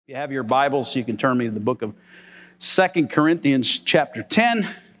You have your Bibles, so you can turn me to the book of 2 Corinthians chapter 10.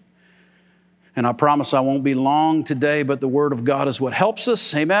 And I promise I won't be long today, but the Word of God is what helps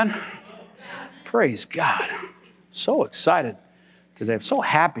us. Amen? Praise God. So excited today. I'm so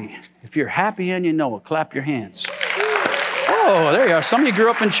happy. If you're happy and you know it, clap your hands. Oh, there you are. Some of you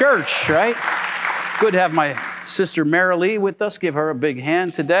grew up in church, right? Good to have my sister Mary Lee with us. Give her a big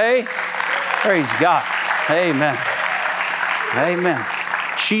hand today. Praise God. Amen. Amen.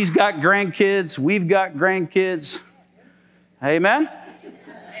 She's got grandkids. We've got grandkids. Amen.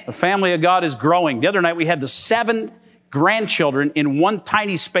 The family of God is growing. The other night we had the 7 grandchildren in one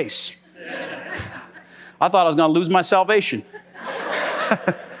tiny space. I thought I was going to lose my salvation.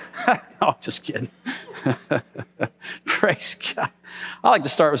 No, just kidding. Praise God. I like to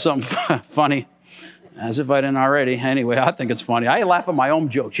start with something funny, as if I didn't already. Anyway, I think it's funny. I laugh at my own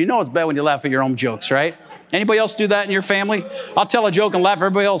jokes. You know it's bad when you laugh at your own jokes, right? Anybody else do that in your family? I'll tell a joke and laugh.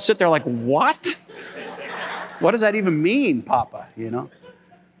 Everybody else sit there like, what? What does that even mean, Papa? You know?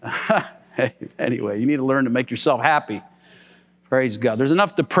 Anyway, you need to learn to make yourself happy. Praise God. There's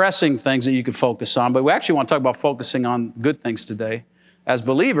enough depressing things that you can focus on, but we actually want to talk about focusing on good things today. As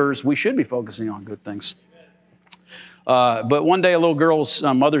believers, we should be focusing on good things. But one day, a little girl's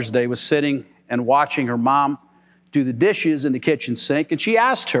Mother's Day was sitting and watching her mom do the dishes in the kitchen sink, and she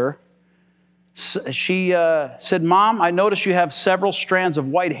asked her, she said, "Mom, I notice you have several strands of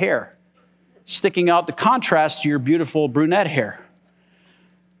white hair sticking out to contrast to your beautiful brunette hair."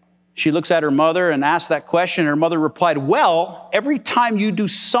 She looks at her mother and asks that question. Her mother replied, "Well, every time you do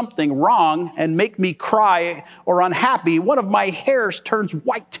something wrong and make me cry or unhappy, one of my hairs turns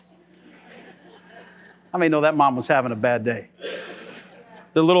white." How many know that mom was having a bad day?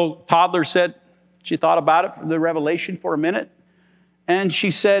 The little toddler said, she thought about it, the revelation for a minute. And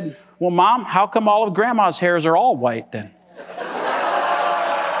she said, "Well, Mom, how come all of Grandma's hairs are all white then?"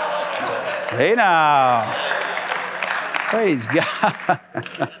 Hey now. Praise God.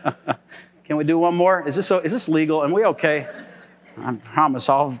 Can we do one more? Is this legal? Am we okay? I promise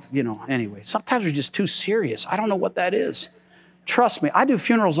anyway. Sometimes we're just too serious. I don't know what that is. Trust me, I do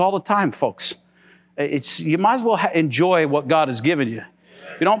funerals all the time, folks. You might as well enjoy what God has given you.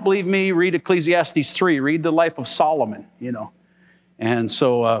 If you don't believe me, read Ecclesiastes 3. Read the life of Solomon, And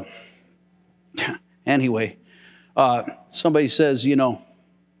so, anyway, somebody says,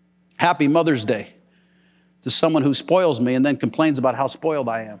 Happy Mother's Day to someone who spoils me and then complains about how spoiled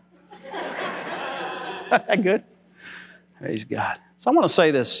I am. That good? Praise God. So I want to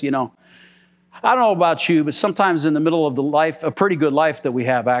say this, I don't know about you, but sometimes in the middle of the life, a pretty good life that we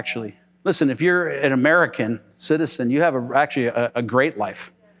have actually. Listen, if you're an American citizen, you have actually a great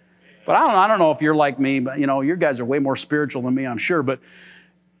life. But I don't know if you're like me, but you guys are way more spiritual than me, I'm sure. But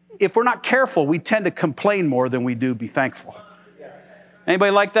if we're not careful, we tend to complain more than we do be thankful.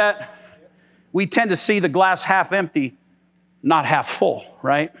 Anybody like that? We tend to see the glass half empty, not half full,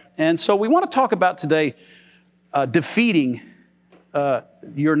 right? And so we want to talk about today defeating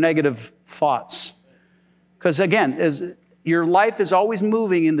your negative thoughts. Because again, your life is always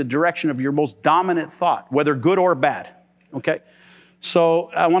moving in the direction of your most dominant thought, whether good or bad, okay?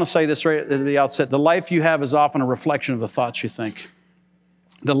 So I want to say this right at the outset. The life you have is often a reflection of the thoughts you think.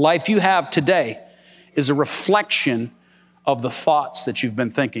 The life you have today is a reflection of the thoughts that you've been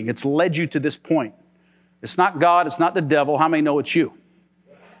thinking. It's led you to this point. It's not God. It's not the devil. How many know it's you?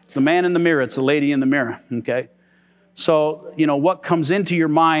 It's the man in the mirror. It's the lady in the mirror, okay? So, what comes into your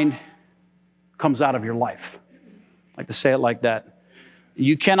mind comes out of your life. I like to say it like that.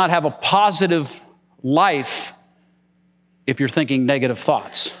 You cannot have a positive life if you're thinking negative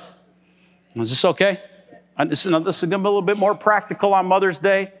thoughts. Is this okay? This is going to be a little bit more practical on Mother's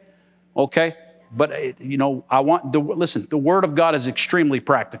Day, okay? But, listen, the Word of God is extremely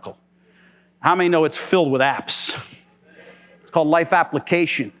practical. How many know it's filled with apps? It's called life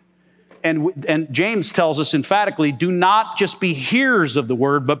application. And James tells us emphatically, do not just be hearers of the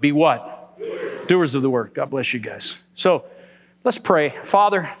Word, but be what? Doers of the Word. God bless you guys. So let's pray.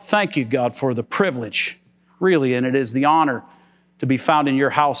 Father, thank you, God, for the privilege, really, and it is the honor to be found in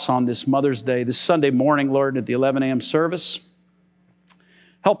your house on this Mother's Day, this Sunday morning, Lord, at the 11 a.m. service.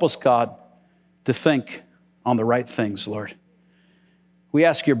 Help us, God, to think on the right things, Lord. We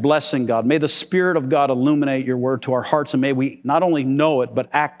ask your blessing, God. May the Spirit of God illuminate your word to our hearts, and may we not only know it, but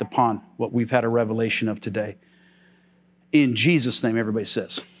act upon what we've had a revelation of today. In Jesus' name, everybody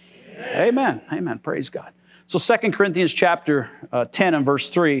says, Amen. Amen. Praise God. So 2 Corinthians chapter 10 and verse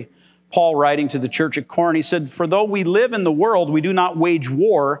 3, Paul writing to the church at Corinth, he said, "For though we live in the world, we do not wage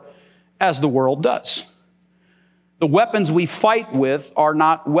war as the world does. The weapons we fight with are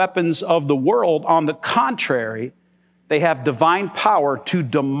not weapons of the world. On the contrary, They have divine power to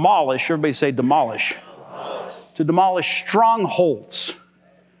demolish, everybody say demolish, to demolish strongholds.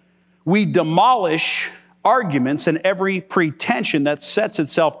 We demolish arguments and every pretension that sets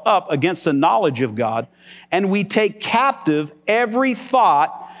itself up against the knowledge of God, and we take captive every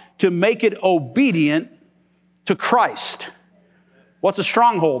thought to make it obedient to Christ. What's a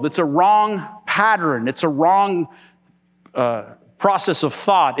stronghold? It's a wrong pattern. It's a wrong process of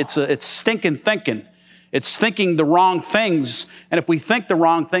thought. It's stinking thinking. It's thinking the wrong things. And if we think the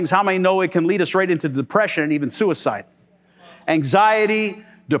wrong things, how many know it can lead us right into depression and even suicide? Anxiety,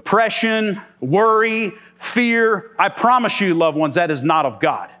 depression, worry, fear. I promise you, loved ones, that is not of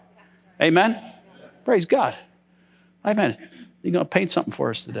God. Amen? Praise God. Amen. You're going to paint something for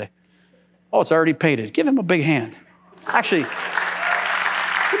us today. Oh, it's already painted. Give him a big hand. Actually,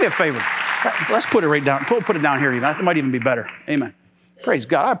 do me a favor. Let's put it right down. Put it down here. It might even be better. Amen. Praise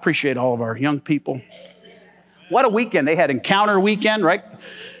God. I appreciate all of our young people. What a weekend. They had Encounter Weekend, right?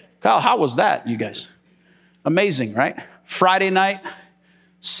 Kyle, how was that, you guys? Amazing, right? Friday night,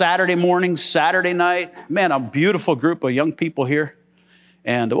 Saturday morning, Saturday night. Man, a beautiful group of young people here.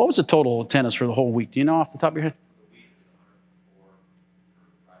 And what was the total attendance for the whole week? Do you know off the top of your head?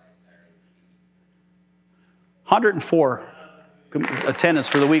 104 attendance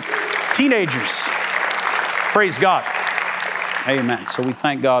for the week. Teenagers. Praise God. Amen. So we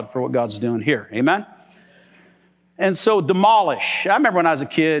thank God for what God's doing here. Amen. And so demolish. I remember when I was a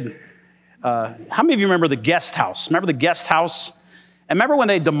kid, how many of you remember the guest house? Remember the guest house? And remember when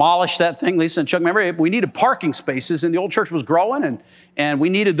they demolished that thing, Lisa and Chuck? Remember, we needed parking spaces, and the old church was growing, and we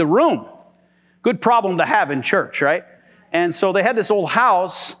needed the room. Good problem to have in church, right? And so they had this old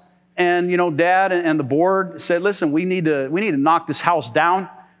house, and Dad and the board said, "Listen, we need to knock this house down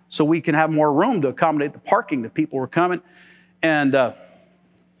so we can have more room to accommodate the parking that people were coming." And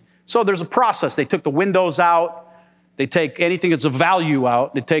so there's a process. They took the windows out. They take anything that's of value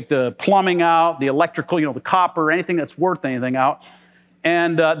out. They take the plumbing out, the electrical, the copper, anything that's worth anything out.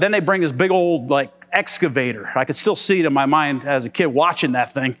 And then they bring this big old excavator. I could still see it in my mind as a kid watching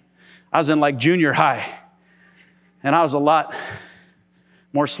that thing. I was in junior high, and I was a lot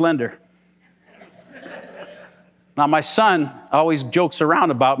more slender. Now, my son always jokes around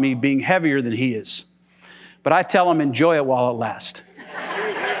about me being heavier than he is. But I tell him, enjoy it while it lasts.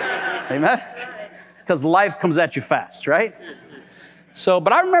 Amen? Because life comes at you fast, right?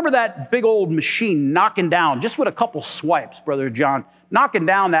 But I remember that big old machine knocking down, just with a couple swipes, Brother John, knocking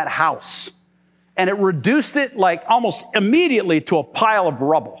down that house. And it reduced it almost immediately to a pile of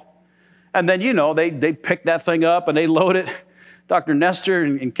rubble. And then, they pick that thing up and they load it. Dr. Nestor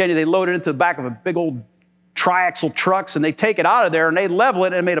and Kenny, they load it into the back of a big old triaxle trucks, and they take it out of there and they level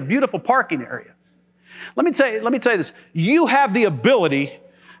it and made a beautiful parking area. Let me tell you this. You have the ability,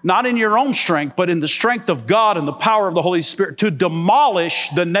 not in your own strength, but in the strength of God and the power of the Holy Spirit, to demolish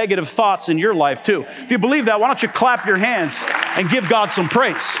the negative thoughts in your life too. If you believe that, why don't you clap your hands and give God some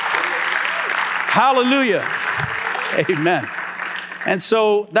praise? Hallelujah. Amen. And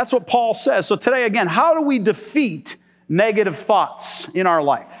so that's what Paul says. So today, again, how do we defeat negative thoughts in our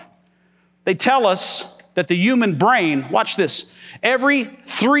life? They tell us that the human brain, watch this,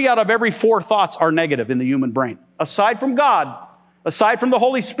 3 out of every 4 thoughts are negative in the human brain. Aside from God, aside from the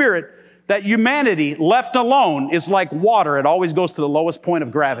Holy Spirit, that humanity left alone is like water. It always goes to the lowest point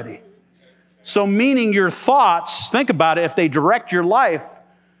of gravity. So meaning your thoughts, think about it, if they direct your life,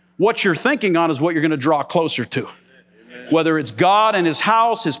 what you're thinking on is what you're going to draw closer to. Whether it's God and His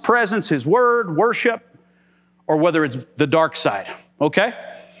house, His presence, His word, worship, or whether it's the dark side, okay?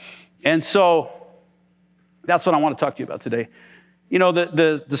 And so that's what I want to talk to you about today.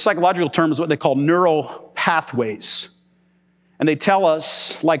 The psychological term is what they call neural pathways. And they tell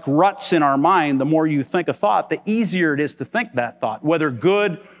us, like ruts in our mind, the more you think a thought, the easier it is to think that thought, whether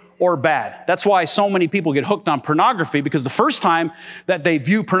good or bad. That's why so many people get hooked on pornography, because the first time that they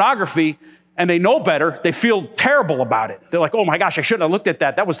view pornography and they know better, they feel terrible about it. They're like, oh my gosh, I shouldn't have looked at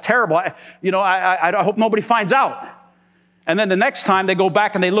that. That was terrible. I hope nobody finds out. And then the next time they go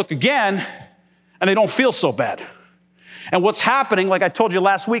back and they look again, and they don't feel so bad. And what's happening, like I told you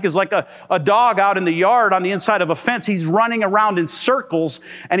last week, is like a dog out in the yard on the inside of a fence. He's running around in circles,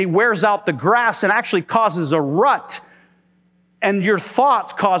 and he wears out the grass and actually causes a rut. And your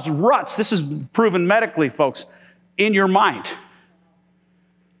thoughts cause ruts. This is proven medically, folks, in your mind.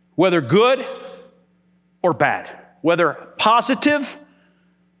 Whether good or bad, whether positive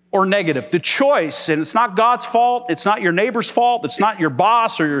or negative. The choice, and it's not God's fault, it's not your neighbor's fault, it's not your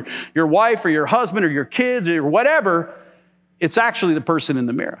boss or your wife or your husband or your kids or whatever, it's actually the person in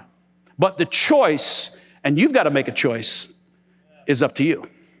the mirror. But the choice, and you've got to make a choice, is up to you.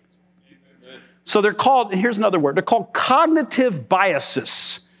 So they're called, here's another word, they're called cognitive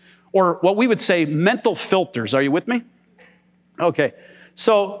biases, or what we would say mental filters. Are you with me? Okay.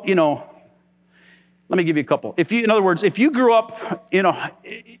 So, let me give you a couple. In other words, if you grew up,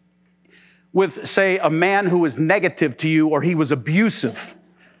 with, say, a man who was negative to you or he was abusive,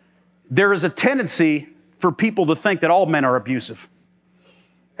 there is a tendency for people to think that all men are abusive.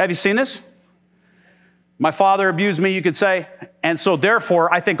 Have you seen this? My father abused me, you could say, and so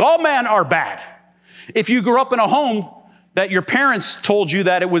therefore I think all men are bad. If you grew up in a home that your parents told you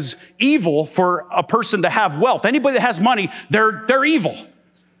that it was evil for a person to have wealth, anybody that has money, they're evil.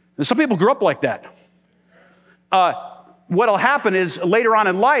 And some people grew up like that. What'll happen is later on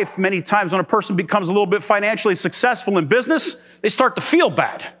in life, many times when a person becomes a little bit financially successful in business, they start to feel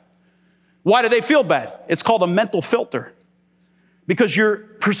bad. Why do they feel bad? It's called a mental filter. Because you're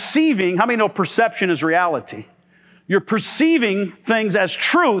perceiving, how many know perception is reality? You're perceiving things as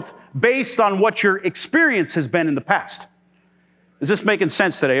truth based on what your experience has been in the past. Is this making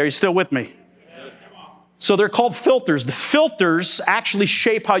sense today? Are you still with me? So they're called filters. The filters actually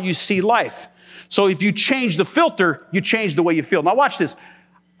shape how you see life. So if you change the filter, you change the way you feel. Now watch this.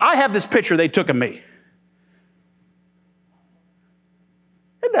 I have this picture they took of me.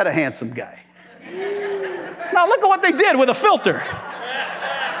 Isn't that a handsome guy? Now look at what they did with a filter.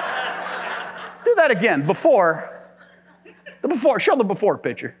 Do that again. Before. Show the before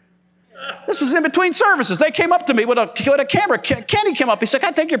picture. This was in between services. They came up to me with a camera. Kenny came up. He said, "Can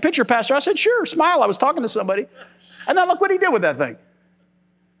I take your picture, Pastor?" I said, "Sure." Smile. I was talking to somebody. And now look what he did with that thing.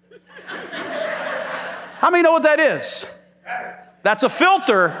 How many know what that is? That's a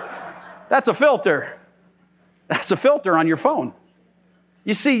filter. That's a filter. That's a filter on your phone.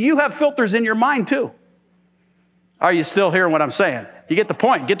 You see, you have filters in your mind too. Are you still hearing what I'm saying? You get the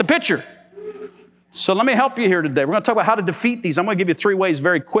point, get the picture. So let me help you here today. We're going to talk about how to defeat these. I'm going to give you 3 ways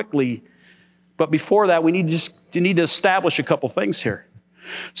very quickly. But before that, we need to establish a couple things here.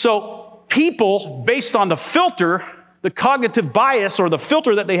 So people, based on the filter, the cognitive bias or the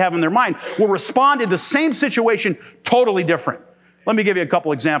filter that they have in their mind, will respond in the same situation totally different. Let me give you a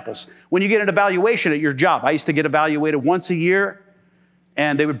couple examples. When you get an evaluation at your job, I used to get evaluated once a year.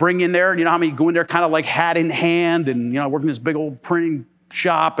 And they would bring you in there, and you know how many go in there kind of like hat in hand and, working this big old printing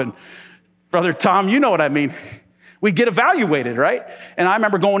shop. And Brother Tom, you know what I mean. We'd get evaluated, right? And I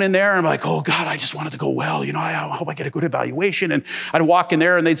remember going in there and I'm like, oh God, I just wanted to go well. I hope I get a good evaluation. And I'd walk in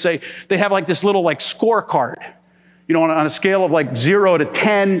there and they'd have like this little like scorecard, on a scale of like 0 to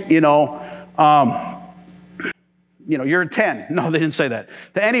 10, you're a 10. No, they didn't say that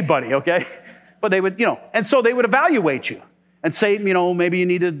to anybody, okay? But they would, and so they would evaluate you. And say, maybe you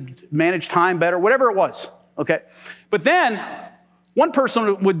need to manage time better, whatever it was, okay? But then one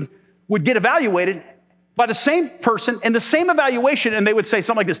person would get evaluated by the same person in the same evaluation, and they would say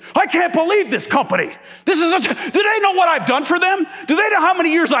something like this: "I can't believe this company. Do they know what I've done for them? Do they know how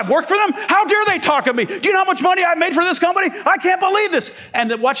many years I've worked for them? How dare they talk of me? Do you know how much money I've made for this company? I can't believe this."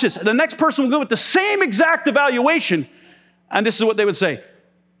 And then watch this. The next person would go with the same exact evaluation, and this is what they would say: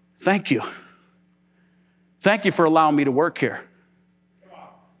 "Thank you. Thank you for allowing me to work here."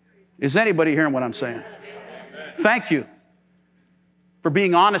 Is anybody hearing what I'm saying? Thank you for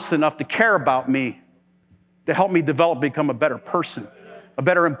being honest enough to care about me, to help me become a better person, a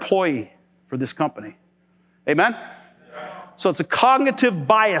better employee for this company. Amen? So it's a cognitive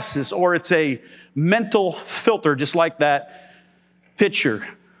biases, or it's a mental filter, just like that picture.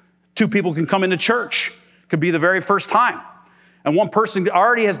 2 people can come into church. Could be the very first time. And one person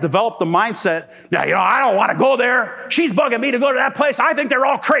already has developed the mindset, now, I don't want to go there. She's bugging me to go to that place. I think they're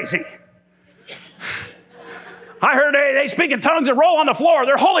all crazy. I heard they speak in tongues and roll on the floor.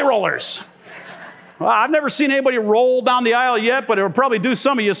 They're holy rollers. Well, I've never seen anybody roll down the aisle yet, but it will probably do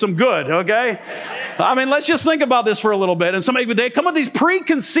some of you some good, okay? I mean, let's just think about this for a little bit. And they come with these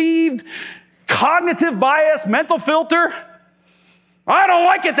preconceived cognitive bias, mental filter. I don't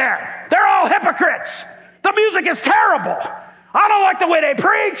like it there. They're all hypocrites. The music is terrible. I don't like the way they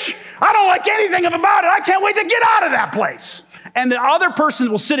preach. I don't like anything about it. I can't wait to get out of that place. And the other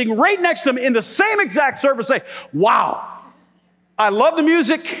person was sitting right next to them in the same exact service say, wow, I love the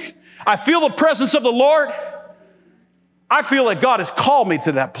music. I feel the presence of the Lord. I feel that God has called me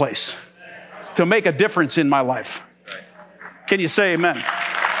to that place to make a difference in my life. Can you say amen?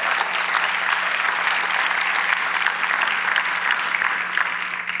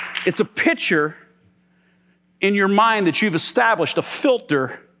 It's a picture in your mind that you've established, a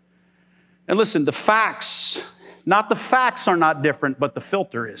filter. And listen, the facts are not different, but the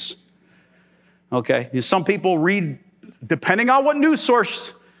filter is. Okay? Some people read, depending on what news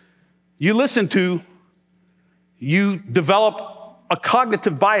source you listen to, you develop a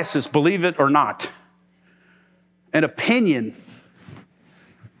cognitive biases, believe it or not, an opinion.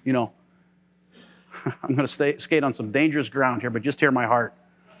 You know, I'm going to skate on some dangerous ground here, but just hear my heart.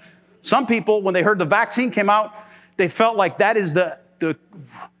 Some people, when they heard the vaccine came out, they felt like that is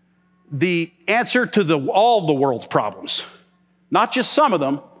the answer to all the world's problems. Not just some of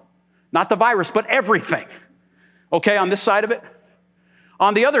them, not the virus, but everything. Okay, on this side of it.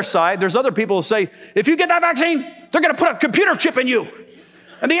 On the other side, there's other people who say, if you get that vaccine, they're going to put a computer chip in you.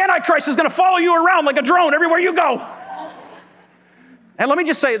 And the Antichrist is going to follow you around like a drone everywhere you go. And let me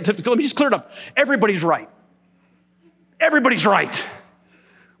just say, let me just clear it up. Everybody's right. Everybody's right.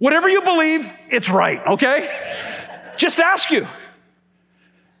 Whatever you believe, it's right, okay? Just ask you.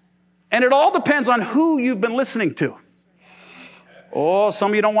 And it all depends on who you've been listening to. Oh,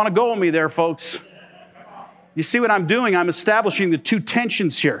 some of you don't want to go with me there, folks. You see what I'm doing? I'm establishing the two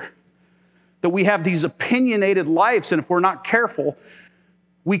tensions here. That we have these opinionated lives, and if we're not careful,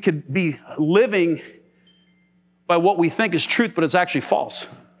 we could be living by what we think is truth, but it's actually false.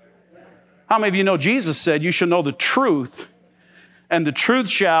 How many of you know Jesus said, you shall know the truth, and the truth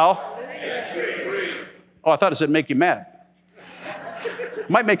shall... Oh, I thought it said make you mad.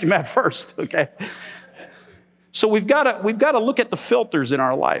 Might make you mad first, okay? So we've got to look at the filters in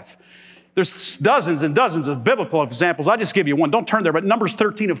our life. There's dozens and dozens of biblical examples. I'll just give you one. Don't turn there, but Numbers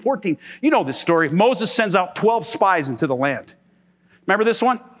 13 and 14. You know this story. Moses sends out 12 spies into the land. Remember this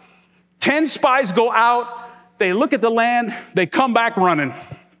one? 10 spies go out. They look at the land. They come back running.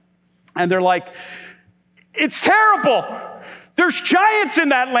 And they're like, it's terrible. There's giants in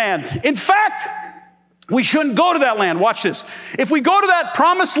that land. In fact, we shouldn't go to that land. Watch this. If we go to that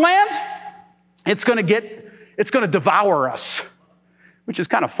promised land, it's going to devour us, which is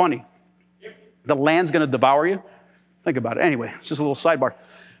kind of funny. The land's going to devour you. Think about it. Anyway, it's just a little sidebar.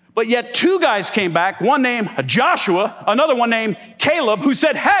 But yet 2 guys came back, one named Joshua, another one named Caleb, who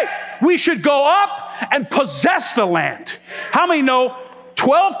said, hey, we should go up and possess the land. How many know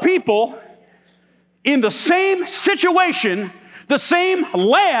 12 people in the same situation, the same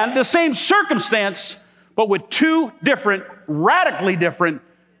land, the same circumstance, but with 2 different, radically different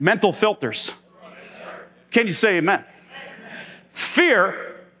mental filters? Can you say amen? Fear,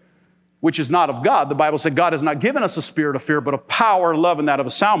 which is not of God. The Bible said God has not given us a spirit of fear, but of power, love, and that of a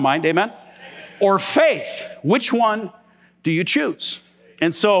sound mind. Amen? Or faith. Which one do you choose?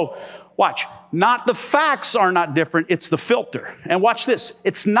 And so, watch. Not the facts are not different. It's the filter. And watch this.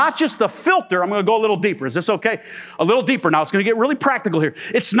 It's not just the filter. I'm going to go a little deeper. Is this okay? A little deeper now. It's going to get really practical here.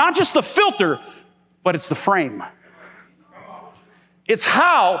 It's not just the filter, but it's the frame. It's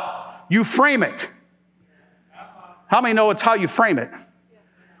how you frame it. How many know it's how you frame it?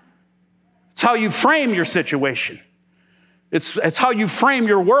 It's how you frame your situation. It's how you frame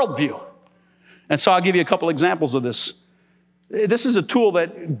your worldview. And so I'll give you a couple examples of this. This is a tool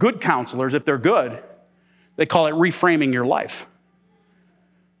that good counselors, if they're good, they call it reframing your life.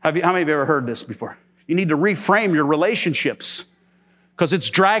 How many of you ever heard this before? You need to reframe your relationships because it's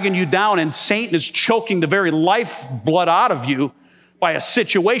dragging you down and Satan is choking the very lifeblood out of you by a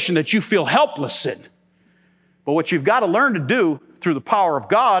situation that you feel helpless in. But what you've got to learn to do through the power of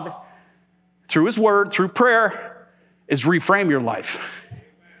God, through His Word, through prayer, is reframe your life.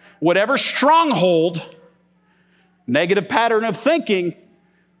 Whatever stronghold, negative pattern of thinking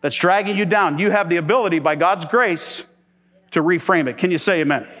that's dragging you down, you have the ability by God's grace to reframe it. Can you say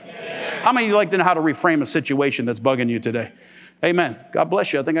amen? Amen. How many of you like to know how to reframe a situation that's bugging you today? Amen. God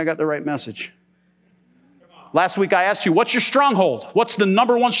bless you. I think I got the right message. Last week I asked you, what's your stronghold? What's the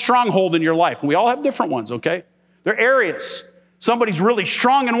number one stronghold in your life? And we all have different ones, okay? They're areas. Somebody's really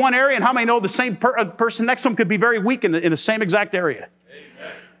strong in one area, and how many know the same person next to them could be very weak in the same exact area?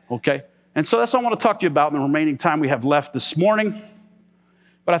 Amen. Okay? And so that's what I want to talk to you about in the remaining time we have left this morning.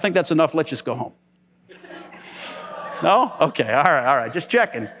 But I think that's enough. Let's just go home. No? Okay. All right. Just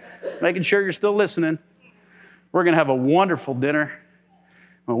checking. Making sure you're still listening. We're going to have a wonderful dinner.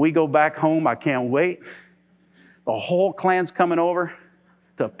 When we go back home, I can't wait. The whole clan's coming over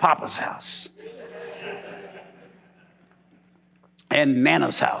to Papa's house and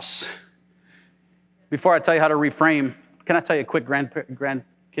Nana's house. Before I tell you how to reframe, can I tell you a quick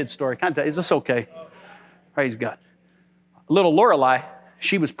grandkid story? Can I tell you, is this okay? Praise God. Little Lorelei,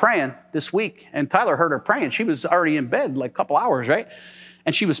 she was praying this week, and Tyler heard her praying. She was already in bed like a couple hours, right?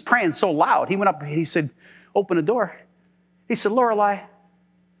 And she was praying so loud. He went up, he said, open the door. He said, Lorelei,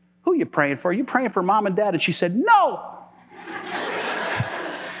 who are you praying for? Are you praying for mom and dad? And she said, no.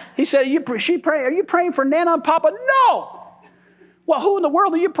 He said, are you praying for Nana and Papa? No. Well, who in the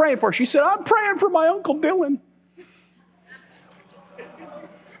world are you praying for? She said, I'm praying for my Uncle Dylan.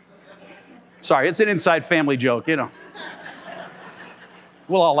 Sorry, it's an inside family joke, you know.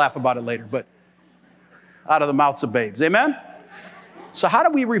 We'll all laugh about it later, but out of the mouths of babes. Amen? So how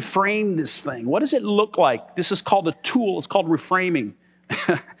do we reframe this thing? What does it look like? This is called a tool. It's called reframing.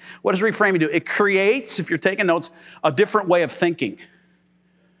 What does reframing do? It creates, if you're taking notes, a different way of thinking.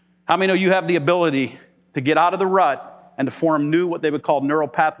 How many know you have the ability to get out of the rut and to form new, what they would call neural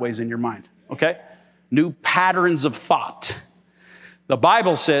pathways in your mind, okay? New patterns of thought. The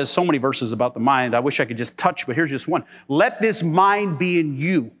Bible says so many verses about the mind. I wish I could just touch, but here's just one. Let this mind be in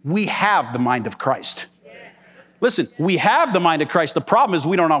you. We have the mind of Christ. Listen, we have the mind of Christ. The problem is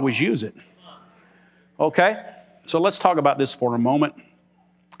we don't always use it. Okay? So let's talk about this for a moment.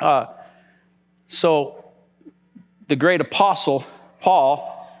 So the great apostle,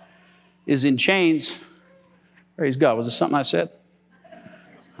 Paul, is in chains. Praise God. Was this something I said?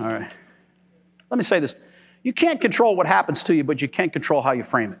 All right. Let me say this. You can't control what happens to you, but you can control how you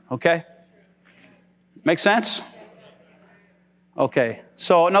frame it, okay? Make sense? Okay.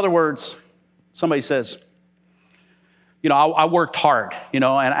 So in other words, somebody says, you know, I worked hard, you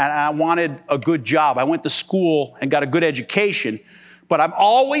know, and I wanted a good job. I went to school and got a good education, but I've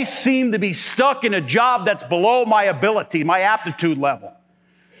always seemed to be stuck in a job that's below my ability, my aptitude level.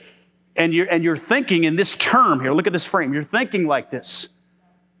 And you're thinking in this term here, look at this frame, you're thinking like this.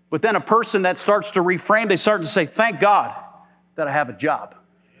 But then a person that starts to reframe, they start to say, thank God that I have a job.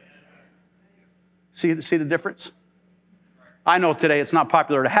 See the difference? I know today it's not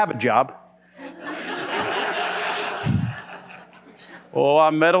popular to have a job. Oh,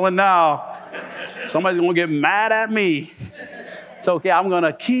 I'm meddling now. Somebody's going to get mad at me. It's okay. I'm going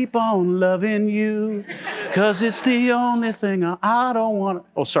to keep on loving you because it's the only thing I don't want to.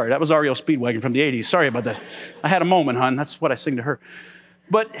 Oh, sorry. That was REO Speedwagon from the 80s. Sorry about that. I had a moment, hon. That's what I sing to her.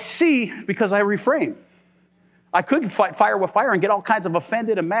 But see, because I reframe. I could fight fire with fire and get all kinds of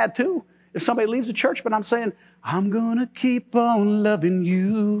offended and mad too if somebody leaves the church, but I'm saying, I'm going to keep on loving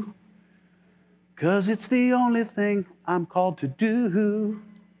you because it's the only thing I'm called to do.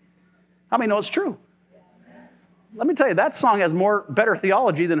 How many know it's true? Let me tell you, that song has better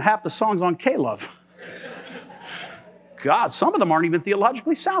theology than half the songs on K-Love. God, some of them aren't even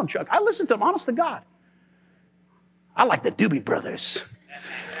theologically sound, Chuck. I listen to them, honest to God. I like the Doobie Brothers.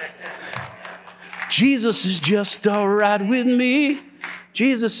 Jesus is just all right with me.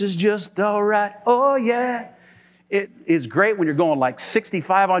 Jesus is just all right. Oh, yeah. It is great when you're going like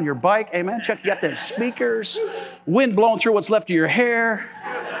 65 on your bike. Amen. Chuck, you got them speakers, wind blowing through what's left of your hair.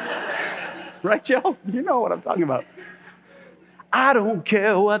 Right, Joe? You know what I'm talking about. I don't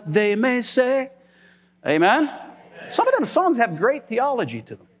care what they may say. Amen. Some of them songs have great theology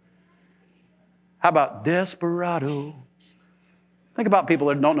to them. How about Desperado? Think about people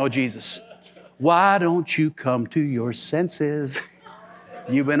that don't know Jesus. Why don't you come to your senses?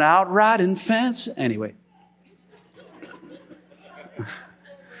 You've been out riding fence. Anyway.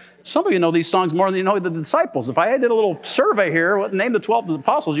 Some of you know these songs more than you know the disciples. If I did a little survey here, name the 12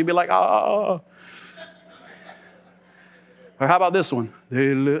 apostles, you'd be like, oh. Or how about this one?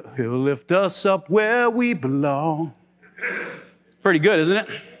 He'll lift us up where we belong. Pretty good, isn't it?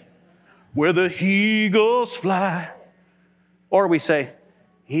 Where the eagles fly. Or we say,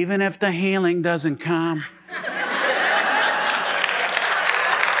 even if the healing doesn't come.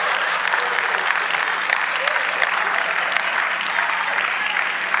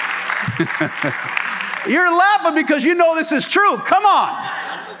 You're laughing because you know this is true. Come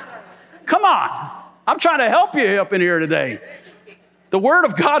on. Come on. I'm trying to help you up in here today. The Word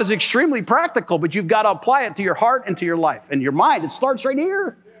of God is extremely practical, but you've got to apply it to your heart and to your life. And your mind, it starts right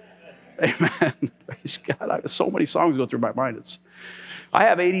here. Amen. Praise God. So many songs go through my mind. I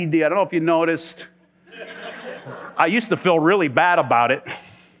have ADD. I don't know if you noticed. I used to feel really bad about it,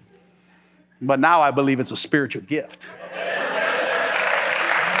 but now I believe it's a spiritual gift.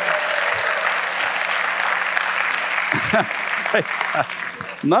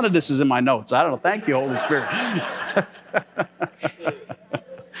 None of this is in my notes. I don't know. Thank you, Holy Spirit.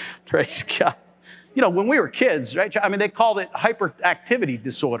 Praise God. You know, when we were kids, right? I mean, they called it hyperactivity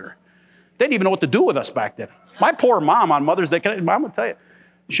disorder. They didn't even know what to do with us back then. My poor mom on Mother's Day, Mom will tell you,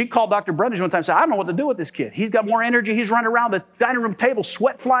 she called Dr. Brundage one time and said, I don't know what to do with this kid. He's got more energy. He's running around the dining room table,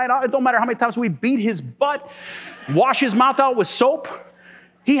 sweat flying out. It don't matter how many times we beat his butt, wash his mouth out with soap.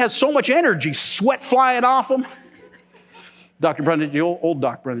 He has so much energy, sweat flying off him. Dr. Brundage, the old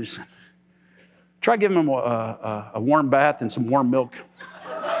Dr. Brundage said, try giving him a warm bath and some warm milk.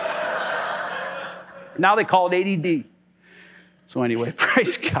 Now they call it ADD. So anyway,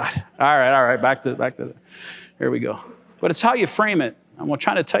 praise God. All right. Back to here we go. But it's how you frame it. I'm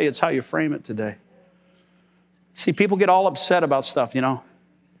trying to tell you it's how you frame it today. See, people get all upset about stuff, you know.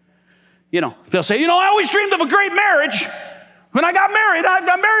 They'll say, I always dreamed of a great marriage. When I got married,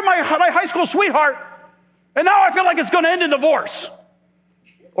 I married my high school sweetheart, and now I feel like it's going to end in divorce.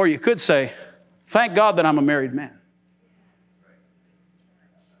 Or you could say, thank God that I'm a married man.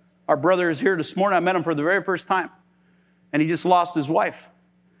 Our brother is here this morning. I met him for the very first time, and he just lost his wife.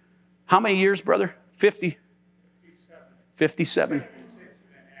 How many years, brother? 50? 57.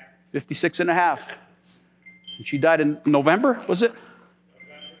 56 and a half. And she died in November, was it?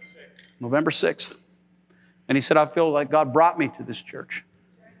 November 6th. And he said, I feel like God brought me to this church.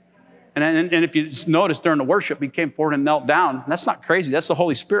 And if you notice during the worship, he came forward and knelt down. That's not crazy. That's the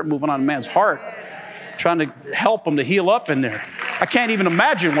Holy Spirit moving on a man's heart, trying to help him to heal up in there. I can't even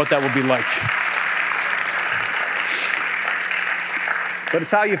imagine what that would be like. But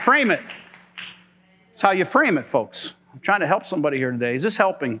it's how you frame it. It's how you frame it, folks. I'm trying to help somebody here today. Is this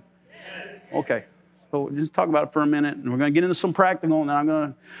helping? Okay. So we'll just talk about it for a minute, and we're going to get into some practical, and then I'm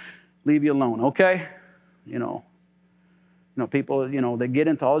going to leave you alone, okay? You know, people, they get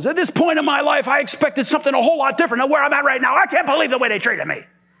into all this. At this point in my life, I expected something a whole lot different than where I'm at right now. I can't believe the way they treated me.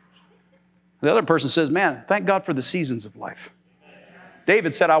 The other person says, man, thank God for the seasons of life.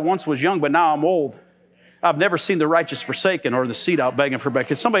 David said, I once was young, but now I'm old. I've never seen the righteous forsaken or the seed out begging for bread.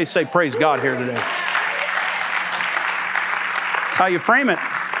 Can somebody say praise God here today? That's how you frame it.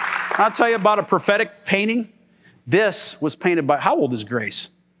 I'll tell you about a prophetic painting. This was painted by, how old is Grace?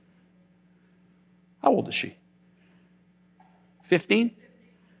 How old is she? 15?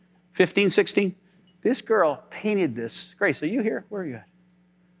 15, 16? This girl painted this. Grace, are you here? Where are you at?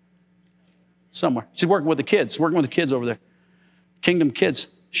 Somewhere. She's working with the kids over there. Kingdom Kids.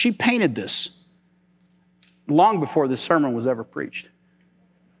 She painted this long before this sermon was ever preached.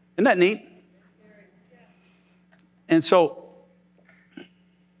 Isn't that neat? And so,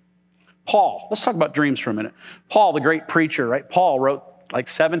 Paul, let's talk about dreams for a minute. Paul, the great preacher, right? Paul wrote like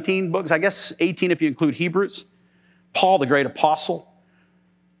 17 books, I guess 18 if you include Hebrews. Paul, the great apostle.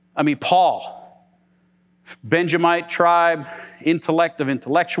 Paul, Benjamite tribe, intellect of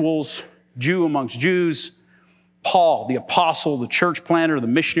intellectuals, Jew amongst Jews. Paul, the apostle, the church planter, the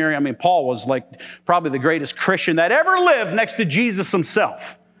missionary. Paul was like probably the greatest Christian that ever lived next to Jesus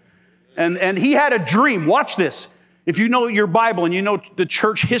himself. And he had a dream. Watch this. If you know your Bible and you know the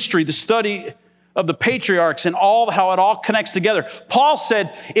church history, the study of the patriarchs and how it all connects together. Paul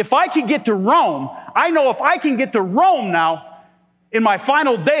said, if I can get to Rome, I know if I can get to Rome now in my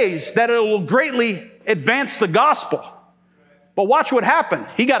final days, that it will greatly advance the gospel. But watch what happened.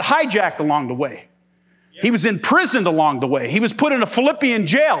 He got hijacked along the way. He was imprisoned along the way. He was put in a Philippian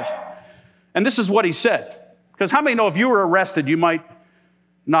jail. And this is what he said. Because how many know if you were arrested, you might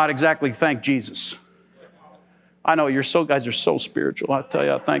not exactly thank Jesus? I know guys are so spiritual. I tell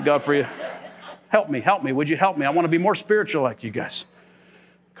you, I thank God for you. Help me. Would you help me? I want to be more spiritual like you guys.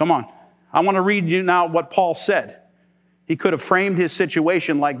 Come on. I want to read you now what Paul said. He could have framed his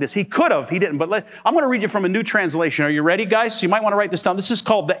situation like this. He could have. He didn't. But I'm going to read you from a new translation. Are you ready, guys? You might want to write this down. This is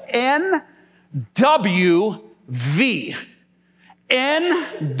called the NWV.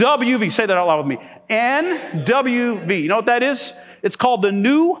 NWV. Say that out loud with me. NWV. You know what that is? It's called the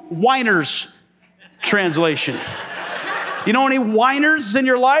New Whiners Translation. You know any whiners in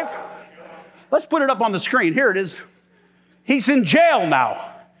your life? Let's put it up on the screen. Here it is. He's in jail now.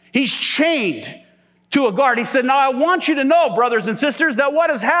 He's chained to a guard. He said, now I want you to know, brothers and sisters, that what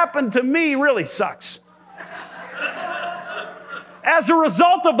has happened to me really sucks. As a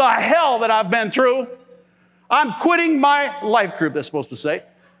result of the hell that I've been through, I'm quitting my life group, they're supposed to say,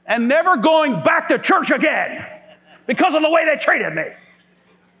 and never going back to church again because of the way they treated me.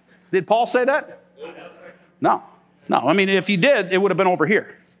 Did Paul say that? No. If he did, it would have been over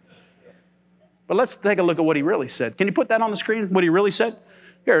here. But let's take a look at what he really said. Can you put that on the screen, what he really said?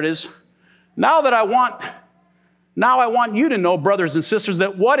 Here it is. Now I want you to know, brothers and sisters,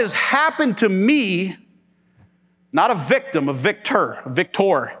 that what has happened to me, not a victim, a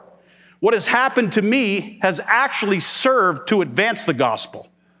victor. What has happened to me has actually served to advance the gospel.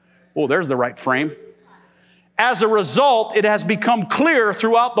 Oh, there's the right frame. As a result, it has become clear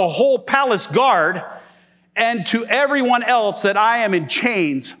throughout the whole palace guard and to everyone else that I am in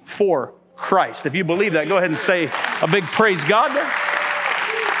chains for Christ. If you believe that, go ahead and say a big praise God there.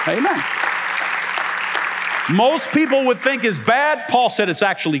 Amen. Most people would think is bad. Paul said it's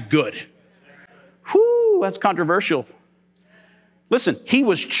actually good. Whew, that's controversial. Listen, he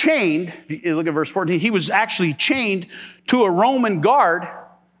was chained. Look at verse 14. He was actually chained to a Roman guard,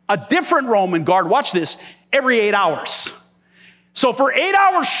 a different Roman guard. Watch this, every 8 hours. So for 8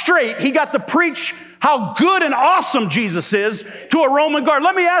 hours straight, he got to preach how good and awesome Jesus is to a Roman guard.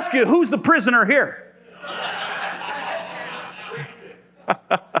 Let me ask you, who's the prisoner here?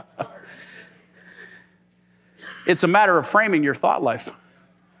 It's a matter of framing your thought life.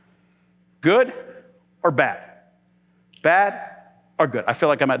 Good or bad? Bad or good? I feel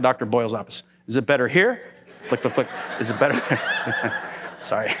like I'm at Dr. Boyle's office. Is it better here? Flick, flick, flick. Is it better there?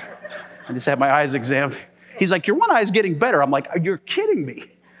 Sorry. I just had my eyes examined. He's like, your one eye is getting better. I'm like, you're kidding me.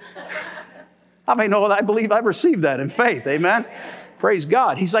 I mean, no, I believe I received that in faith. Amen. Praise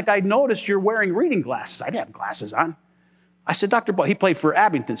God. He's like, I noticed you're wearing reading glasses. I didn't have glasses on. I said, Dr. Boyle, he played for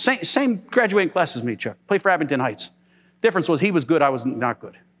Abington. Same graduating class as me, Chuck. Played for Abington Heights. Difference was he was good, I was not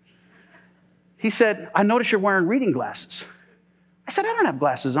good. He said, I noticed you're wearing reading glasses. I said, I don't have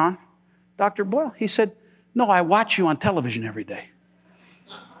glasses on, Dr. Boyle. He said, no, I watch you on television every day.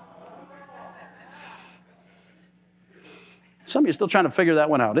 Some of you are still trying to figure that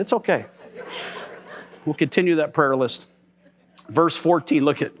one out. It's okay. We'll continue that prayer list. Verse 14,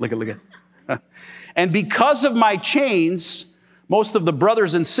 look at it. And because of my chains, most of the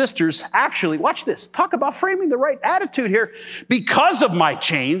brothers and sisters actually, watch this, talk about framing the right attitude here. Because of my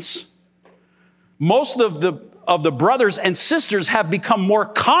chains, most of the brothers and sisters have become more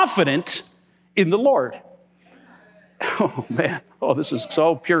confident in the Lord. Oh, man. Oh, this is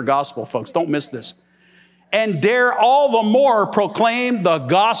so pure gospel, folks. Don't miss this. And dare all the more proclaim the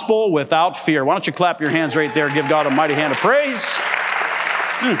gospel without fear. Why don't you clap your hands right there? Give God a mighty hand of praise.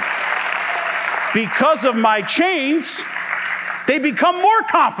 Because of my chains, they become more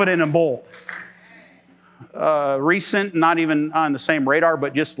confident and bold. Recent, not even on the same radar,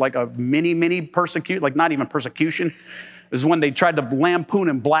 but just like a mini persecute, like not even persecution, is when they tried to lampoon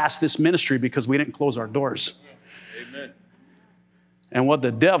and blast this ministry because we didn't close our doors. Amen. And what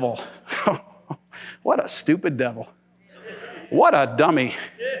the devil, what a stupid devil. What a dummy.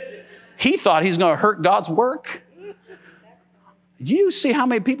 He thought he's going to hurt God's work. You see how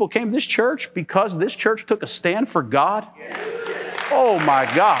many people came to this church because this church took a stand for God? Oh, my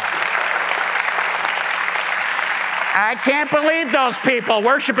God. I can't believe those people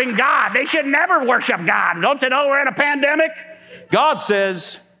worshiping God. They should never worship God. Don't you know we're in a pandemic? God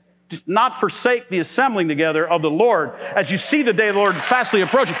says, do not forsake the assembling together of the Lord as you see the day of the Lord fastly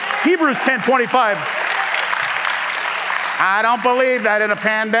approaching. Hebrews 10:25. I don't believe that in a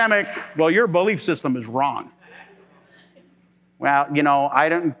pandemic. Well, your belief system is wrong. Well, you know, I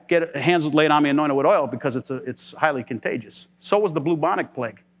didn't get hands laid on me anointed with oil because it's highly contagious. So was the bubonic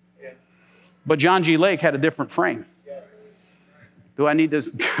plague. But John G. Lake had a different frame. Do I need to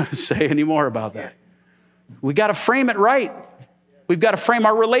say any more about that? We got to frame it right. We've got to frame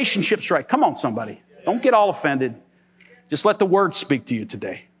our relationships right. Come on, somebody. Don't get all offended. Just let the word speak to you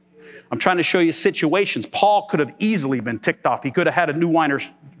today. I'm trying to show you situations. Paul could have easily been ticked off. He could have had a New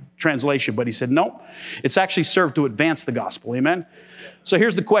Winer's translation, but he said, no, it's actually served to advance the gospel. Amen. So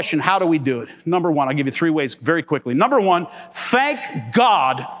here's the question. How do we do it? Number one, I'll give you 3 ways very quickly. Number one, thank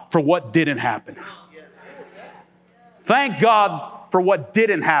God for what didn't happen. Thank God for what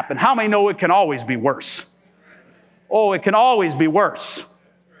didn't happen. How many know it can always be worse? Oh, it can always be worse.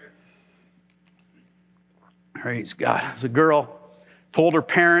 Praise God. There's a girl, told her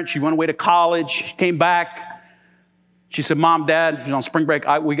parents, she went away to college, she came back. She said, Mom, Dad, she's on spring break.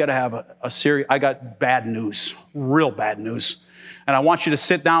 We got to have a serious, I got bad news, real bad news. And I want you to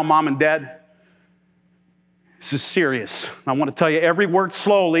sit down, Mom and Dad. This is serious. I want to tell you every word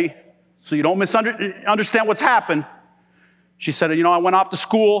slowly so you don't misunderstand what's happened. She said, you know, I went off to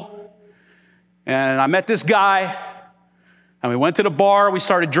school and I met this guy and we went to the bar. We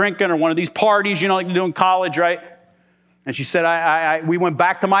started drinking or one of these parties, you know, like you do in college, right? And she said, we went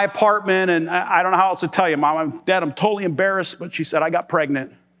back to my apartment, and I don't know how else to tell you, Mom, Dad, I'm totally embarrassed, but she said, I got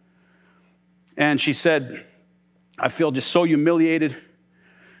pregnant. And she said, I feel just so humiliated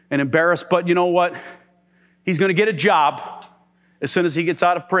and embarrassed, but you know what? He's going to get a job as soon as he gets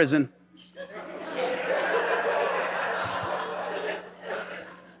out of prison.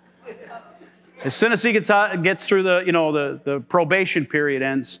 As soon as he gets through the probation period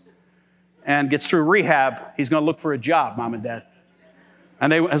ends, and gets through rehab, he's going to look for a job, Mom and Dad.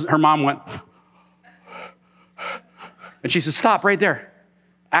 And her mom went, and she said, stop right there.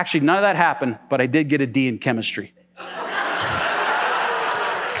 Actually, none of that happened, but I did get a D in chemistry.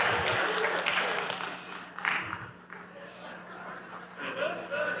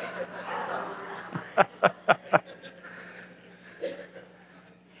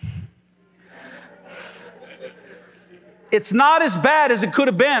 It's not as bad as it could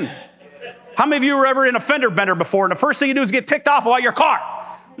have been. How many of you were ever in a fender bender before, and the first thing you do is get ticked off about your car?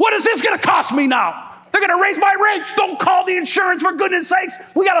 What is this going to cost me now? They're going to raise my rates. Don't call the insurance, for goodness sakes.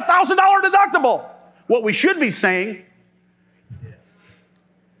 We got a $1,000 deductible. What we should be saying,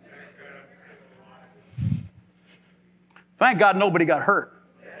 thank God nobody got hurt.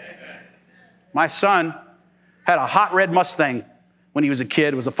 My son Had a hot red Mustang when he was a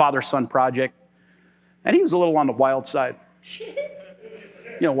kid. It was a father-son project. And he was a little on the wild side.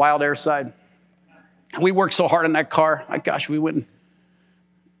 Wild air side. And we worked so hard on that car. My gosh, we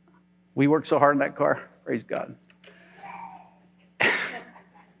worked so hard on that car. Praise God.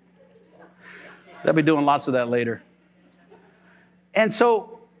 They'll be doing lots of that later. And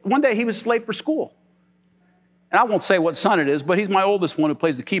so one day he was late for school. And I won't say what son it is, but he's my oldest one who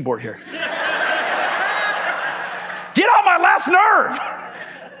plays the keyboard here. Get on my last nerve.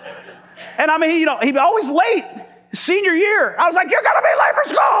 And I mean, he'd be always late. Senior year, I was like, you're going to be late for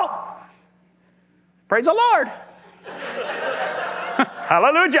school. Praise the Lord.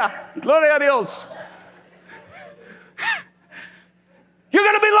 Hallelujah. Gloria a Dios. You're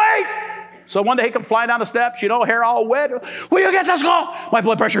going to be late. So one day he come flying down the steps, hair all wet. Will you get to school? My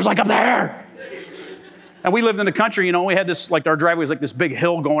blood pressure's like up there. And we lived in the country, we had this, like our driveway was like this big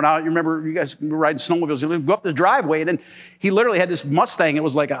hill going out. You remember, you guys were riding snowmobiles. You go up the driveway, and then he literally had this Mustang. It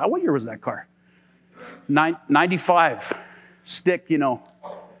was like, what year was that car? 95. Stick,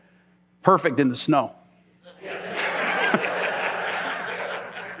 perfect in the snow.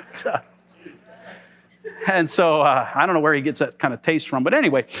 And so I don't know where he gets that kind of taste from. But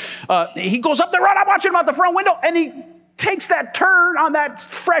anyway, he goes up the road. I'm watching him out the front window, and he takes that turn on that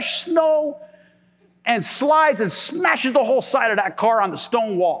fresh snow and slides and smashes the whole side of that car on the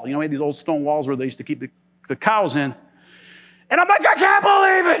stone wall. We had these old stone walls where they used to keep the cows in. And I'm like, I can't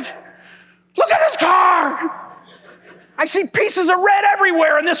believe it. Look at this car. I see pieces of red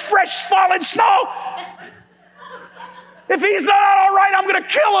everywhere in this fresh fallen snow. If he's not all right, I'm going to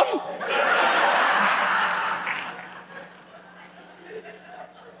kill him.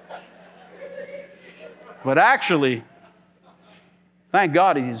 But actually, thank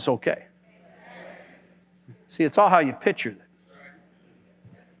God he's okay. See, it's all how you picture it.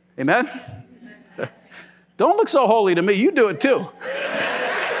 Amen? Don't look so holy to me. You do it too.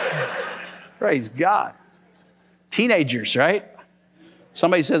 Praise God. Teenagers, right?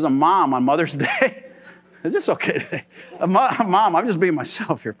 Somebody says a mom on Mother's Day. Is this okay today? A mom, I'm just being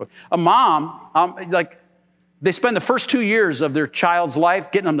myself here. A mom, they spend the first 2 years of their child's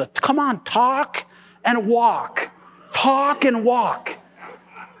life getting them to, come on, talk and walk. Talk and walk.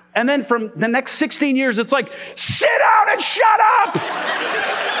 And then from the next 16 years, it's like, sit down and shut up.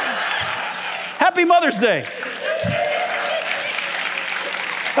 Happy Mother's Day.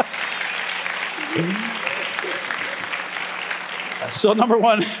 So number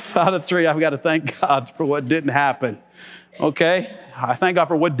 1 out of 3, I've got to thank God for what didn't happen. Okay? I thank God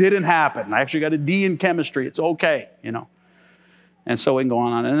for what didn't happen. I actually got a D in chemistry. It's okay, And so we can go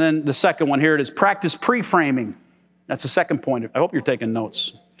on. And then the second one here, it is practice pre-framing. That's the second point. I hope you're taking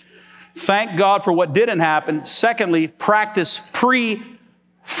notes. Thank God for what didn't happen. Secondly, practice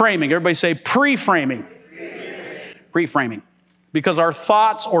pre-framing. Everybody say pre-framing. Pre-framing. Because our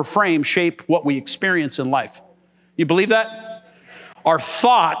thoughts or frame shape what we experience in life. You believe that? Our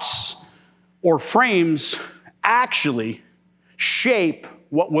thoughts or frames actually shape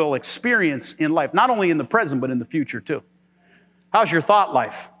what we'll experience in life. Not only in the present, but in the future too. How's your thought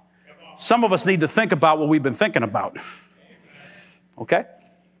life? Some of us need to think about what we've been thinking about. Okay?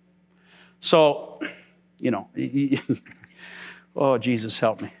 So, oh, Jesus,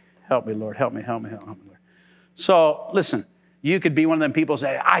 help me. Help me, Lord. Help me, help me, help me, Lord. So, listen, you could be one of them people who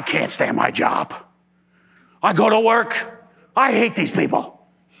say, I can't stand my job. I go to work. I hate these people.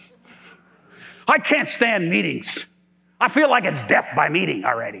 I can't stand meetings. I feel like it's death by meeting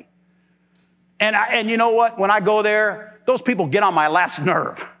already. And you know what? When I go there, those people get on my last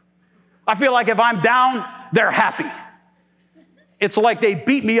nerve. I feel like if I'm down, they're happy. It's like they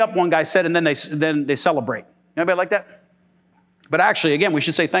beat me up, one guy said, and then they celebrate. Anybody like that? But actually, again, we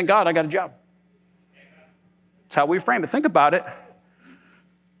should say, thank God I got a job. That's how we frame it. Think about it.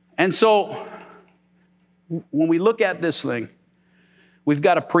 And so when we look at this thing, we've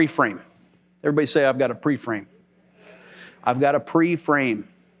got a pre-frame. Everybody say, I've got a pre-frame. I've got a pre-frame.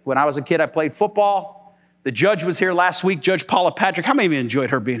 When I was a kid, I played football. The judge was here last week, Judge Paula Patrick. How many of you enjoyed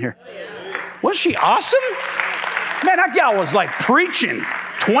her being here? Wasn't she awesome? Man, that gal was like preaching.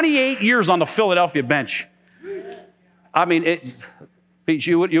 28 years on the Philadelphia bench. I mean,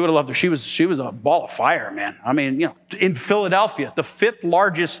 you would have loved her. She was a ball of fire, man. I mean, in Philadelphia, the 5th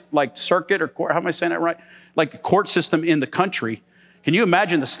largest circuit or court, how am I saying that right? Court system in the country. Can you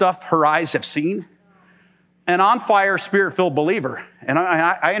imagine the stuff her eyes have seen? An on-fire, spirit-filled believer. And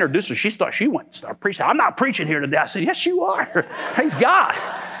I introduced her. She thought she went and started preaching. I'm not preaching here today. I said, yes, you are. Praise God.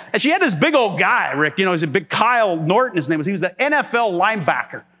 And she had this big old guy, Rick. He's a big Kyle Norton, his name was. He was an NFL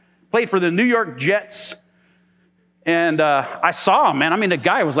linebacker. Played for the New York Jets. And I saw him, man. I mean, the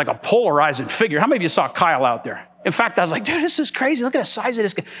guy was like a polarizing figure. How many of you saw Kyle out there? In fact, I was like, dude, this is crazy. Look at the size of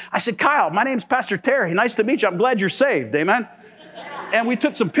this guy. I said, Kyle, my name's Pastor Terry. Nice to meet you. I'm glad you're saved. Amen. And we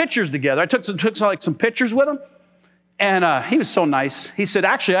took some pictures together. I took some pictures with him. And he was so nice. He said,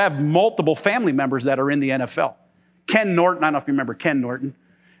 actually, I have multiple family members that are in the NFL. Ken Norton, I don't know if you remember Ken Norton.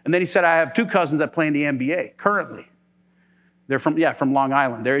 And then he said, I have 2 cousins that play in the NBA currently. They're from Long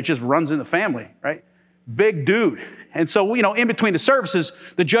Island. It just runs in the family, right? Big dude. And so, in between the services,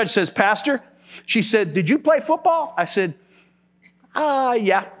 the judge says, Pastor, she said, did you play football? I said,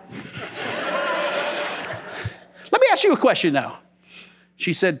 yeah. Let me ask you a question now.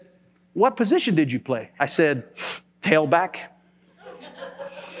 She said, what position did you play? I said, tailback.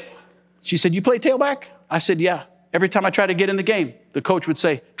 She said, you play tailback? I said, yeah. Every time I try to get in the game, the coach would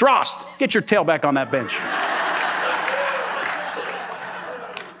say, Drost, get your tailback on that bench.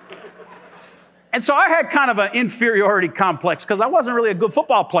 And so I had kind of an inferiority complex because I wasn't really a good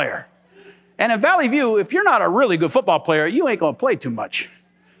football player. And in Valley View, if you're not a really good football player, you ain't going to play too much.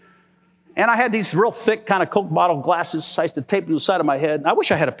 And I had these real thick kind of Coke bottle glasses. I used to tape them to the side of my head. I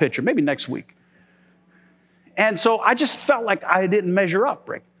wish I had a picture, maybe next week. And so I just felt like I didn't measure up,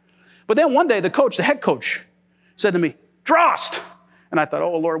 Rick. But then one day, the head coach, said to me, Drost. And I thought,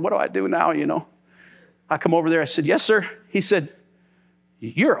 oh, Lord, what do I do now, I come over there. I said, yes, sir. He said,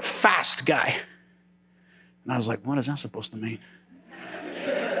 you're a fast guy. And I was like, what is that supposed to mean?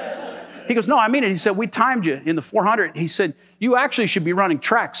 He goes, no, I mean it. He said, we timed you in the 400. He said, you actually should be running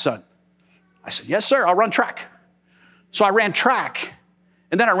track, son. I said, yes, sir, I'll run track. So I ran track,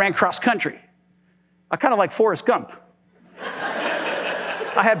 and then I ran cross country. I kind of like Forrest Gump.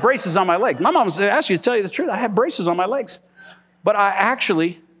 I had braces on my legs. My mom said, actually, to tell you the truth, I had braces on my legs. But I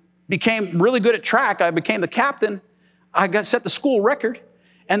actually became really good at track. I became the captain. I set the school record.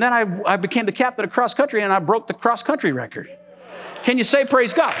 And then I became the captain of cross country, and I broke the cross country record. Can you say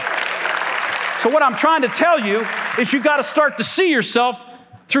praise God? So what I'm trying to tell you is you got to start to see yourself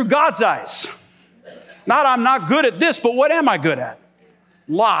through God's eyes. Not I'm not good at this, but what am I good at?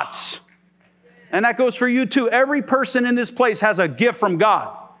 Lots. And that goes for you too. Every person in this place has a gift from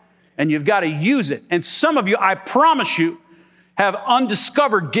God, and you've got to use it. And some of you, I promise you, have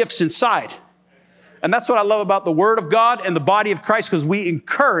undiscovered gifts inside. And that's what I love about the Word of God and the body of Christ, because we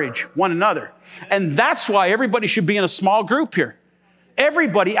encourage one another. And that's why everybody should be in a small group here.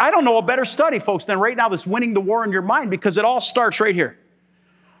 Everybody, I don't know a better study, folks, than right now that's winning the war in your mind, because it all starts right here.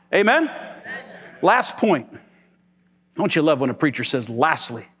 Amen? Last point. Don't you love when a preacher says,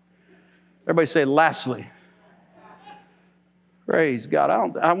 lastly? Everybody say, lastly. Praise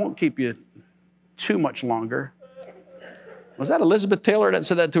God. I won't keep you too much longer. Was that Elizabeth Taylor that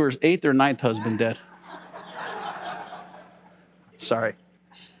said that to her 8th or 9th husband dead? Sorry.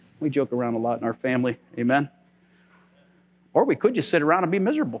 We joke around a lot in our family. Amen? Or we could just sit around and be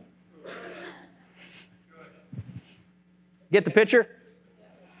miserable. Get the picture?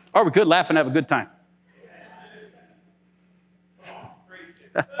 Or we could laugh and have a good time.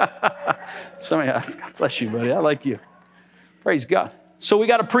 Some of you, God bless you, buddy. I like you. Praise God. So we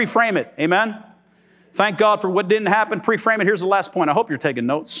got to pre-frame it. Amen? Thank God for what didn't happen. Pre-frame it. Here's the last point. I hope you're taking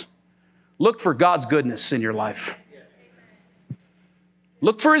notes. Look for God's goodness in your life.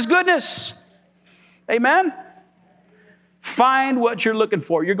 Look for His goodness. Amen? Find what you're looking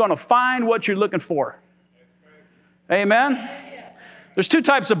for. You're going to find what you're looking for. Amen? There's 2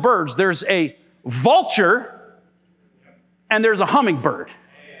 types of birds. There's a vulture and there's a hummingbird.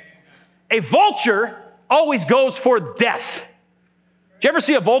 A vulture always goes for death. Did you ever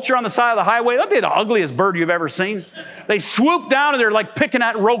see a vulture on the side of the highway? They're the ugliest bird you've ever seen. They swoop down and they're like picking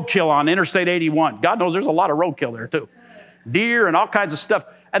at roadkill on Interstate 81. God knows there's a lot of roadkill there too. Deer and all kinds of stuff.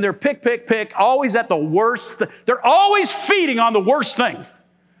 And they're pick, always at the worst. They're always feeding on the worst thing.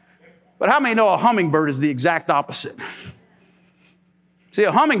 But how many know a hummingbird is the exact opposite? See,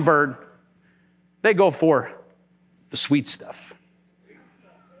 a hummingbird, they go for the sweet stuff.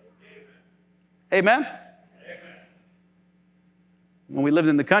 Amen? When we lived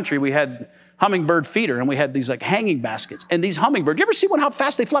in the country, we had hummingbird feeder, and we had these like hanging baskets. And these hummingbirds, you ever see how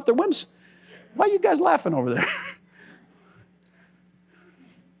fast they flap their wings? Why are you guys laughing over there?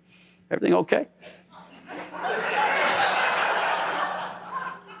 Everything okay?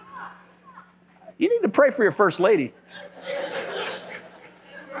 You need to pray for your first lady.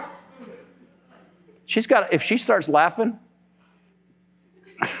 If she starts laughing.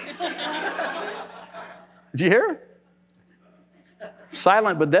 Did you hear her?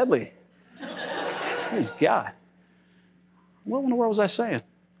 Silent but deadly. Praise God. What in the world was I saying?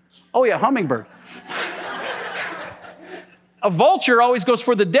 Oh yeah, hummingbird. A vulture always goes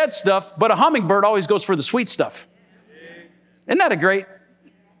for the dead stuff, but a hummingbird always goes for the sweet stuff. Isn't that a great,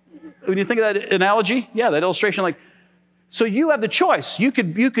 when you think of that analogy? Yeah, that illustration, like, so you have the choice. You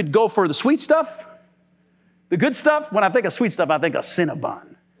could go for the sweet stuff, the good stuff. When I think of sweet stuff, I think of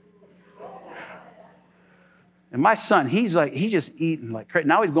Cinnabon. And my son, he's just eating like crazy.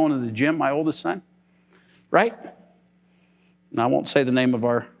 Now he's going to the gym, my oldest son, right? Now, I won't say the name of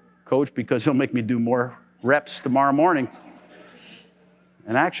our coach because he'll make me do more reps tomorrow morning.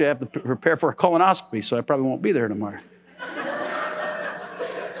 And actually, I have to prepare for a colonoscopy, so I probably won't be there tomorrow.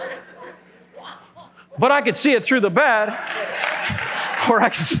 But I could see it through the bad, or I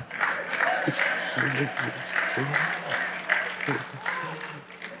could...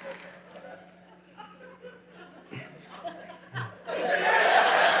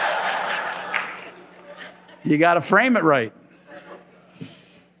 You got to frame it right.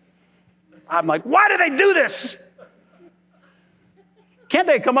 I'm like, why do they do this? Can't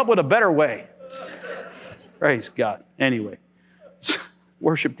they come up with a better way? Praise God. Anyway,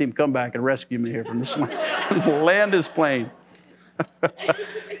 worship team, come back and rescue me here from this land. Land this plane.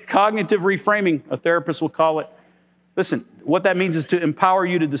 Cognitive reframing, a therapist will call it. Listen, what that means is to empower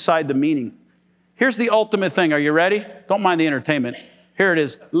you to decide the meaning. Here's the ultimate thing. Are you ready? Don't mind the entertainment. Here it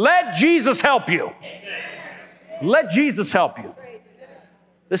is. Let Jesus help you. Let Jesus help you.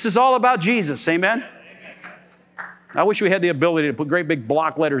 This is all about Jesus. Amen? I wish we had the ability to put great big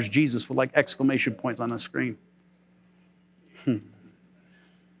block letters Jesus with like exclamation points on the screen.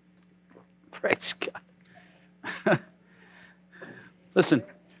 Praise God. Listen,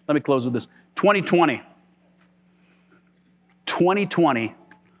 let me close with this. 2020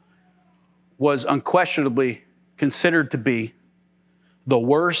 was unquestionably considered to be the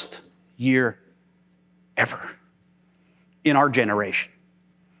worst year ever in our generation.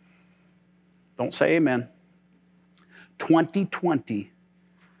 Don't say amen. 2020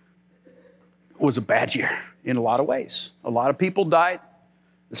 was a bad year in a lot of ways. A lot of people died.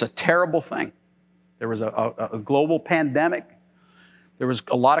 It's a terrible thing. There was a global pandemic. There was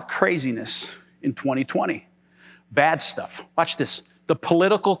a lot of craziness in 2020. Bad stuff. Watch this. The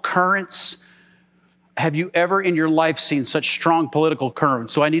political currents. Have you ever in your life seen such strong political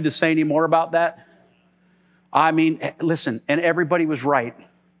currents? Do I need to say any more about that? I mean, listen, and everybody was right.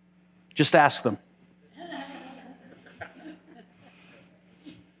 Just ask them.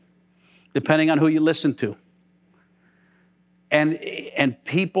 Depending on who you listen to. And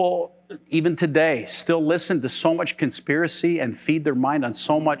people, even today, still listen to so much conspiracy and feed their mind on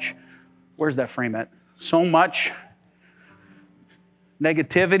so much, where's that frame at? So much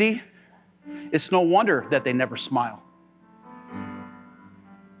negativity. It's no wonder that they never smile.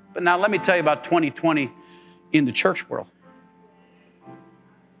 But now let me tell you about 2020 in the church world.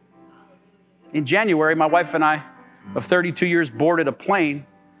 In January, my wife and I, of 32 years, boarded a plane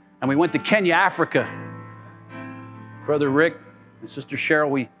and we went to Kenya, Africa. Brother Rick and Sister Cheryl,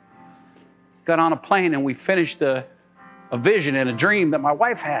 we got on a plane and we finished a vision and a dream that my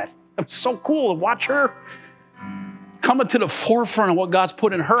wife had. It was so cool to watch her coming to the forefront of what God's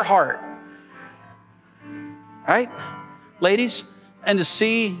put in her heart. Right? Ladies, and to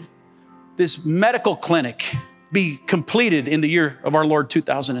see this medical clinic be completed in the year of our Lord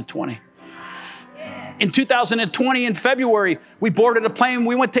 2020. In 2020, in February, we boarded a plane.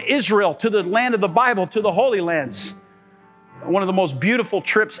 We went to Israel, to the land of the Bible, to the Holy Lands. One of the most beautiful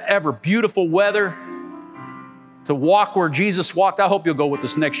trips ever. Beautiful weather. To walk where Jesus walked. I hope you'll go with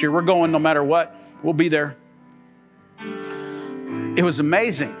us next year. We're going no matter what. We'll be there. It was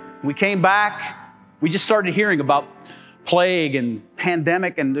amazing. We came back. We just started hearing about plague and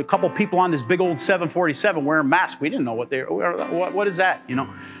pandemic and a couple people on this big old 747 wearing masks. We didn't know what is that, you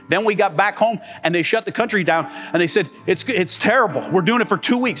know? Then we got back home and they shut the country down and they said, it's terrible. We're doing it for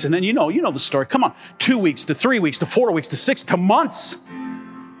 2 weeks. And then you know the story. Come on, 2 weeks to 3 weeks to 4 weeks to 6 to months.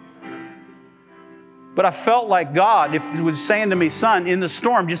 But I felt like God, if He was saying to me, son, in the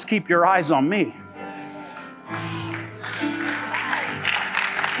storm, just keep your eyes on me.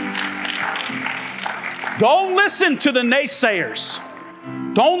 Don't listen to the naysayers.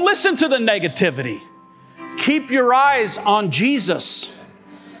 Don't listen to the negativity. Keep your eyes on Jesus.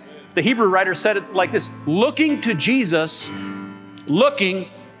 The Hebrew writer said it like this, looking to Jesus, the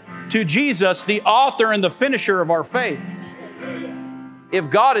author and the finisher of our faith. If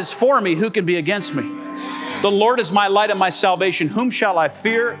God is for me, who can be against me? The Lord is my light and my salvation. Whom shall I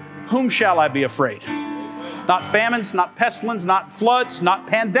fear? Whom shall I be afraid? Not famines, not pestilence, not floods, not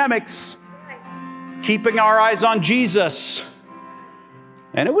pandemics. Keeping our eyes on Jesus.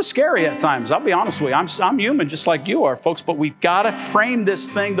 And it was scary at times. I'll be honest with you. I'm human just like you are, folks, but we've got to frame this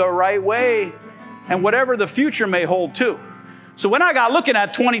thing the right way and whatever the future may hold too. So when I got looking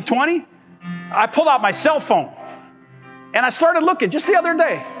at 2020, I pulled out my cell phone And I started looking just the other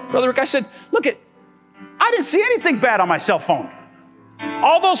day. Brother Rick, I said, look at, I didn't see anything bad on my cell phone.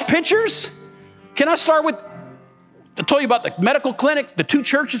 All those pictures. Can I start with, I told you about the medical clinic, the 2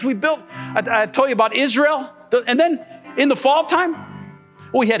 churches we built. I told you about Israel. And then in the fall time,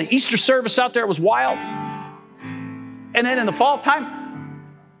 we had an Easter service out there. It was wild. And then in the fall time,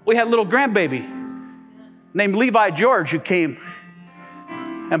 we had a little grandbaby named Levi George who came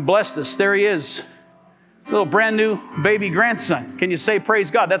and blessed us. There he is, little brand new baby grandson. Can you say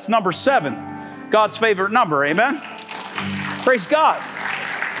praise God? That's number 7, God's favorite number, amen? Praise God.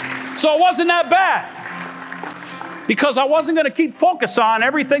 So it wasn't that bad because I wasn't going to keep focus on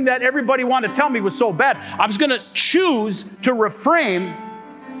everything that everybody wanted to tell me was so bad. I was going to choose to reframe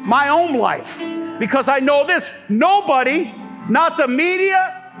my own life because I know this, nobody, not the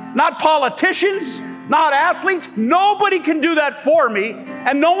media, not politicians, not athletes, nobody can do that for me,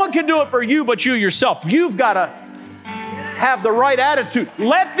 and no one can do it for you but you yourself. You've got to have the right attitude.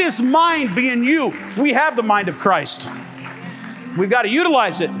 Let this mind be in you. We have the mind of Christ. We've got to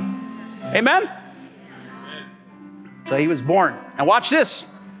utilize it. Amen? So he was born. And watch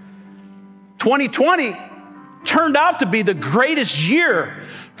this. 2020 turned out to be the greatest year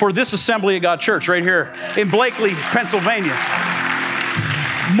for this Assembly of God Church right here in Blakely, Pennsylvania.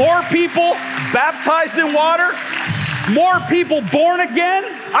 More people baptized in water, more people born again.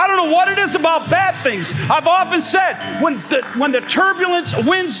 I don't know what it is about bad things. I've often said when the turbulence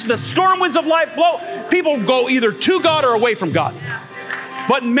winds, the storm winds of life blow, people go either to God or away from God.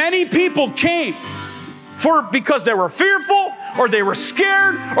 But many people came because they were fearful or they were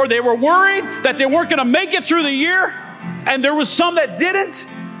scared or they were worried that they weren't going to make it through the year. And there was some that didn't.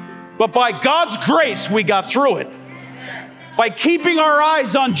 But by God's grace, we got through it. By keeping our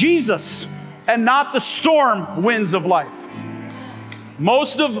eyes on Jesus and not the storm winds of life.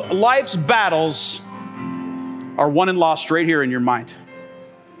 Most of life's battles are won and lost right here in your mind.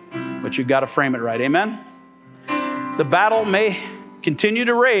 But you've got to frame it right. Amen? The battle may continue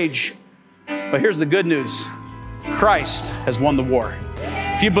to rage, but here's the good news. Christ has won the war.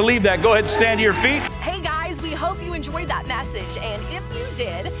 If you believe that, go ahead and stand to your feet. Hey guys, we hope you enjoyed that message. And if you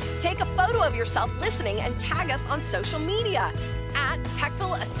did, take a photo of yourself listening and tag us on social media at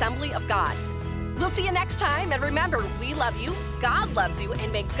Peckville Assembly of God. We'll see you next time. And remember, we love you, God loves you,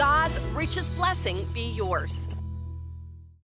 and may God's richest blessing be yours.